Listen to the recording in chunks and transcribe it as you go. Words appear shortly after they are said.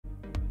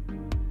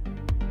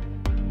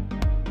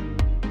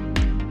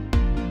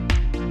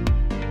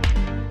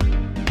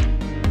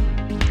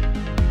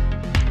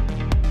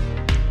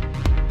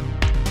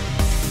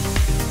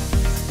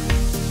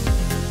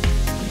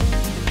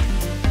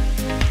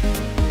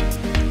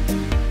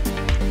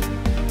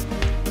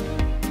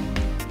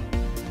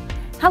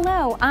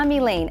Hello, I'm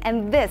Elaine,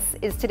 and this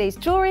is today's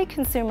Jewelry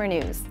Consumer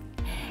News.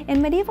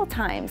 In medieval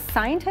times,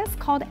 scientists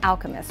called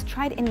alchemists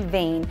tried in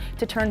vain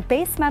to turn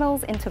base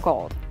metals into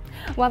gold.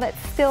 While that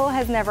still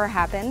has never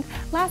happened,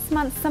 last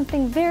month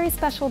something very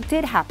special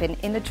did happen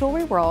in the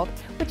jewelry world,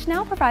 which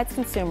now provides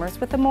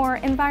consumers with a more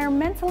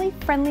environmentally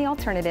friendly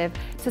alternative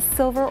to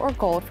silver or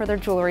gold for their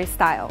jewelry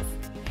styles.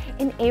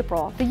 In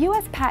April, the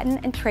U.S.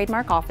 Patent and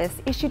Trademark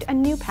Office issued a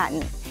new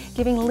patent,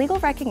 giving legal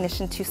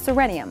recognition to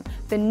Serinium,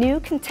 the new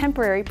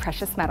contemporary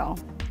precious metal.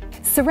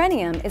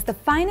 Serinium is the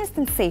finest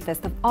and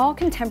safest of all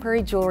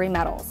contemporary jewelry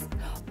metals.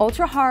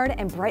 Ultra hard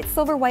and bright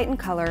silver white in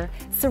color,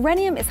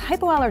 Serinium is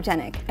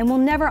hypoallergenic and will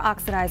never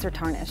oxidize or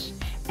tarnish.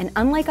 And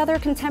unlike other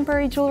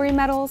contemporary jewelry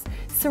metals,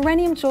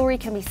 Serinium jewelry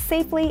can be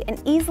safely and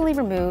easily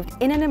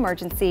removed in an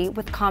emergency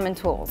with common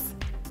tools.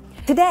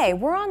 Today,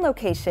 we're on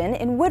location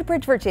in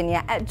Woodbridge,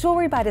 Virginia at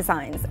Jewelry by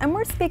Designs, and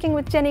we're speaking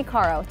with Jenny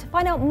Caro to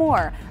find out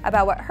more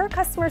about what her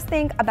customers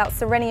think about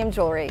Serinium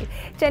jewelry.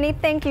 Jenny,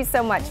 thank you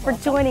so much for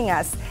joining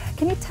us.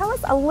 Can you tell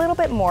us a little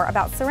bit more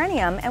about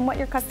Serinium and what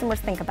your customers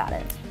think about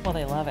it? Well,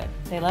 they love it.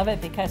 They love it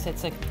because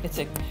it's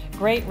a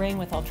great ring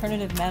with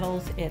alternative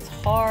metals. It's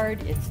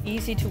hard, it's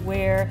easy to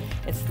wear,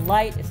 it's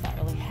light, it's not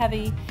really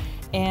heavy.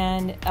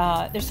 And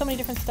there's so many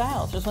different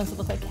styles. There's ones that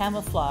look like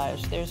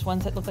camouflage, there's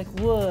ones that look like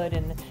wood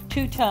and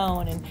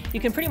two-tone, and you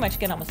can pretty much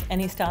get almost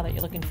any style that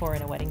you're looking for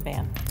in a wedding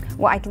band.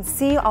 Well, I can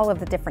see all of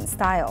the different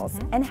styles.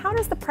 And how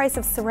does the price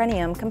of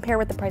Serinium compare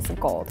with the price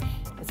of gold?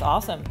 It's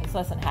awesome. It's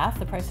less than half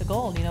the price of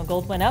gold. You know,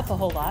 gold went up a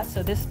whole lot,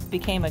 so this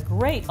became a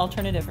great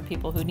alternative for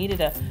people who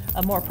needed a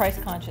more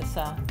price-conscious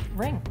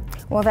ring.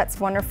 Well, that's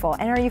wonderful.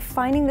 And are you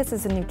finding this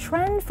is a new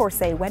trend for,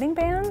 say, wedding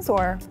bands,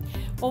 or?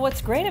 Well,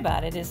 what's great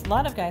about it is a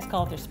lot of guys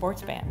call it their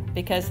sports band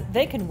because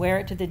they can wear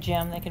it to the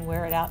gym, they can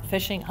wear it out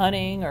fishing,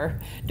 hunting, or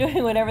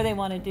doing whatever they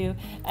want to do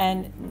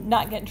and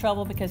not get in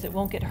trouble because it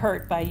won't get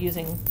hurt by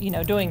using,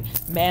 doing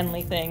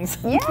manly things.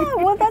 Yeah,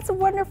 well, that's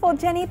wonderful.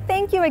 Jenny,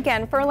 thank you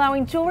again for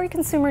allowing Jewelry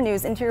Consumer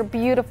News into your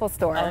beautiful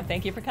store. Oh,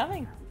 thank you for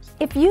coming.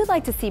 If you'd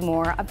like to see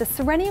more of the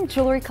Serinium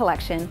jewelry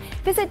collection,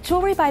 visit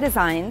Jewelry by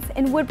Designs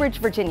in Woodbridge,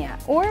 Virginia,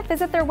 or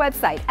visit their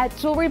website at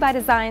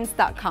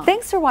jewelrybydesigns.com.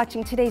 Thanks for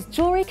watching today's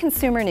Jewelry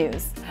Consumer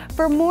News.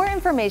 For more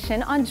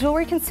information on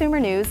Jewelry Consumer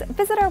News,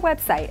 visit our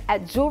website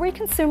at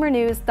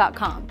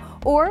jewelryconsumernews.com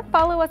or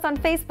follow us on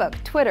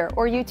Facebook, Twitter,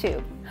 or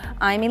YouTube.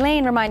 I'm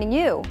Elaine reminding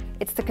you,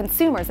 it's the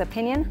consumer's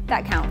opinion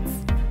that counts.